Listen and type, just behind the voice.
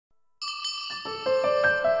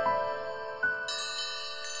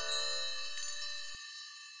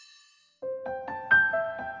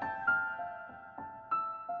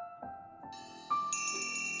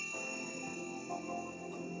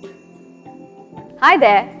Hi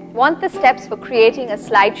there! Want the steps for creating a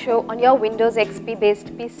slideshow on your Windows XP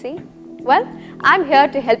based PC? Well, I'm here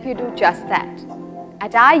to help you do just that.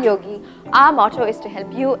 At iYogi, our motto is to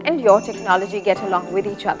help you and your technology get along with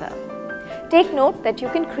each other. Take note that you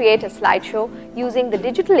can create a slideshow using the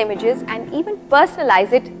digital images and even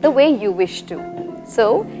personalize it the way you wish to.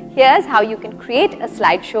 So, here's how you can create a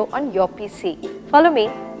slideshow on your PC. Follow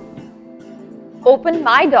me. Open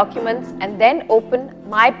My Documents and then open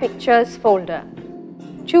My Pictures folder.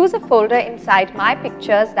 Choose a folder inside My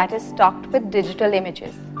Pictures that is stocked with digital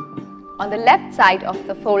images. On the left side of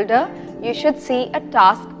the folder, you should see a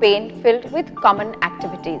task pane filled with common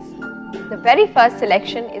activities. The very first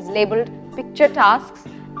selection is labeled Picture Tasks,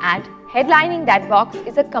 and headlining that box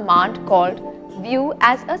is a command called View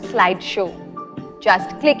as a Slideshow.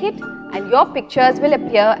 Just click it and your pictures will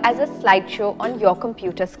appear as a slideshow on your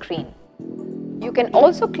computer screen. You can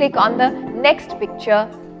also click on the Next Picture,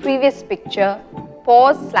 Previous Picture,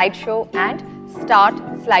 Pause Slideshow and Start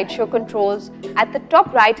Slideshow controls at the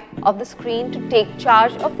top right of the screen to take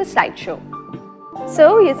charge of the slideshow.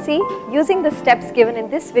 So you see, using the steps given in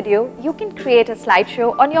this video, you can create a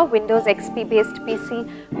slideshow on your Windows XP based PC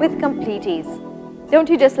with complete ease. Don't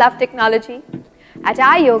you just love technology? At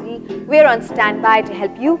iYogi, we're on standby to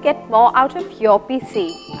help you get more out of your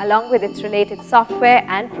PC along with its related software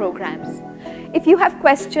and programs. If you have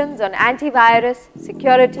questions on antivirus,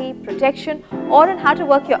 security, protection, or on how to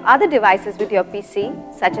work your other devices with your PC,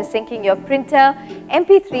 such as syncing your printer,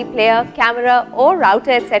 MP3 player, camera, or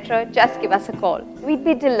router, etc., just give us a call. We'd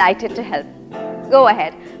be delighted to help. Go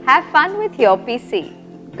ahead, have fun with your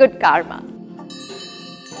PC. Good karma.